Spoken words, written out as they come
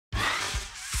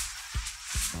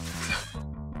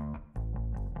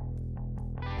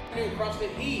afternoon,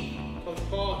 CrossFit Heath. Coach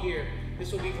Paul here.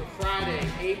 This will be for Friday,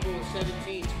 April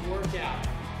 17th workout.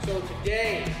 So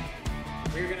today,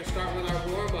 we're gonna start with our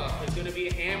warm-up. It's gonna be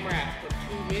a AMRAP for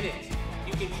 2 minutes.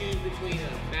 You can choose between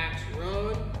a max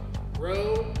run,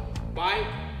 row, bike,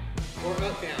 or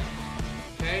up down,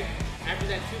 okay? After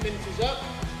that 2 minutes is up,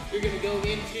 you're gonna go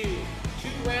into 2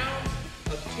 rounds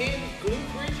of 10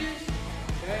 glute bridges,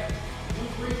 okay?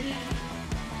 Glute bridges,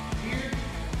 here,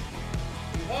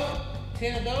 and up,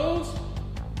 10 of those,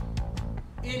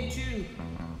 into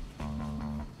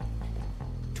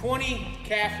 20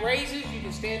 calf raises. You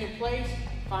can stand in place,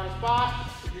 find a spot.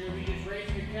 If you're gonna be just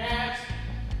raising your calves,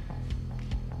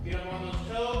 get up on those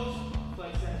toes,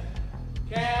 flex that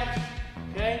calves,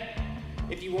 okay?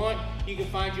 If you want, you can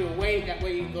find you a weight, that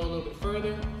way you can go a little bit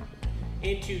further.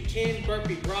 Into 10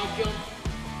 burpee broad jumps,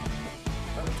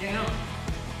 up down.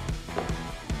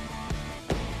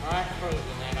 All right, further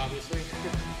than that, obviously.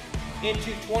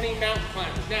 Into 20 mountain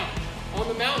climbers. Now, on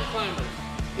the mountain climbers,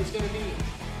 it's gonna be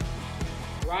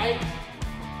right,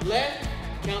 left,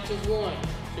 counts as 1.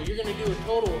 So you're gonna do a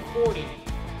total of 40,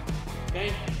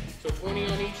 okay? So 20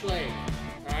 on each leg,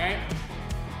 all right?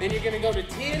 Then you're gonna go to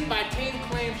 10 by 10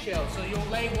 clamshells. So you'll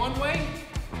lay one way,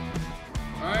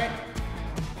 all right?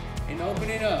 And open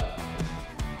it up.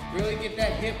 Really get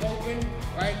that hip open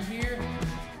right here,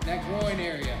 that groin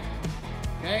area,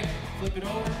 okay? Flip it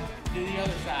over, do the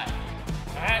other side,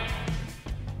 all right?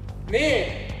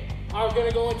 Then, we're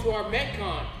gonna go into our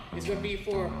Metcon. It's gonna be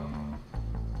for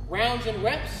rounds and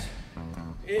reps.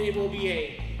 It will be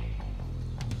a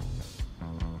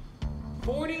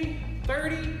 40,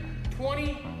 30,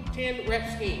 20, 10 rep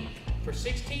scheme for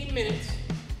 16 minutes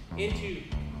into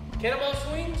kettlebell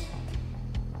swings,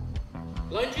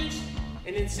 lunges,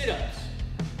 and then sit-ups,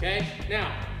 okay?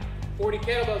 Now, 40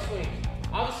 kettlebell swings.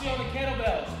 Obviously on the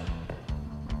kettlebells,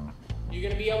 you're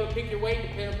gonna be able to pick your weight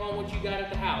depending upon what you got at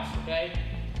the house, okay?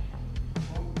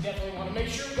 We definitely wanna make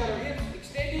sure we got our hips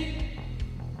extended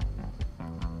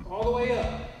all the way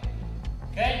up,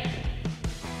 okay?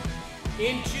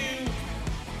 Into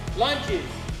lunges.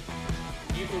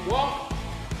 You can walk,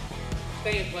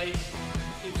 stay in place,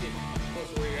 keeps it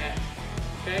close to where you're at,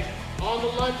 okay? On the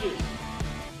lunges,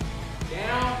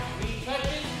 down, knee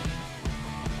touches,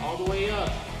 all the way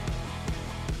up.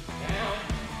 Down,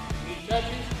 knee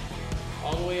touches,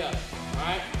 all the way up, all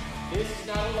right? This is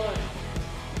not a lunge,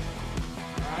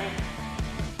 all right?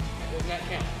 That does not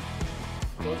count.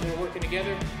 Those that are working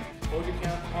together, hold your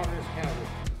partners accountable.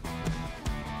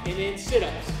 And then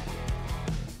sit-ups.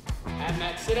 Add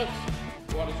max sit-ups.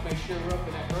 You want to make sure we're up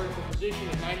in that vertical position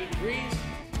at 90 degrees.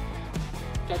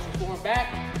 Touch the floor and back,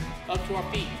 up to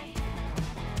our feet.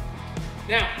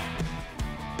 Now,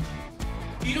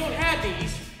 if you don't have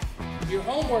these, your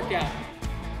home workout,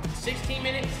 16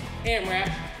 minutes,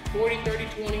 AMRAP, 40, 30,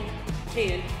 20,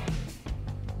 10,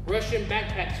 Russian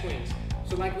backpack swings.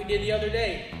 So like we did the other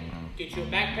day, get you a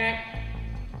backpack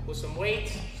with some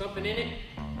weights, something in it,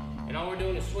 and all we're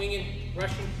doing is swinging,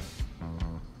 Russian,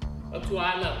 up to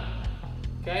eye level,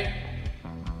 okay?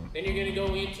 Then you're gonna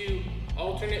go into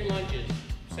alternate lunges.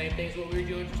 Same thing as what we were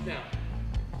doing just now.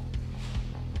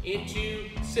 Into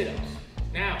sit-ups.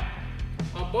 Now,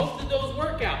 on both of those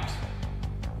workouts,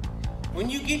 when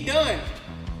you get done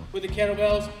with the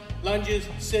kettlebells, lunges,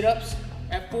 sit-ups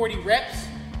at 40 reps,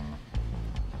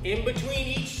 in between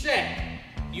each set,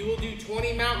 you will do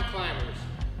 20 mountain climbers.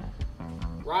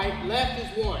 Right, left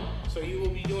is 1, so you will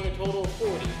be doing a total of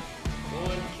 40. 1,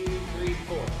 2, 3,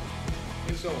 4,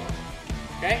 and so on.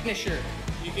 Okay, finisher.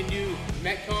 You can do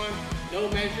Metcon, no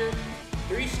measure,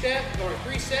 3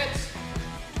 sets,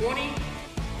 20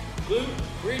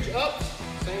 glute bridge ups,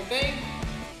 same thing.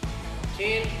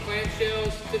 10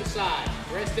 clamshells to the side,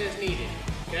 rest as needed,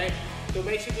 okay? So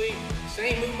basically,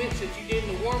 same movements that you did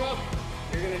in the warm-up,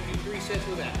 you're gonna do 3 sets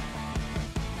with that,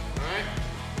 all right?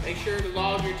 Make sure to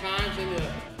log your times in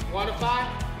the Wodify.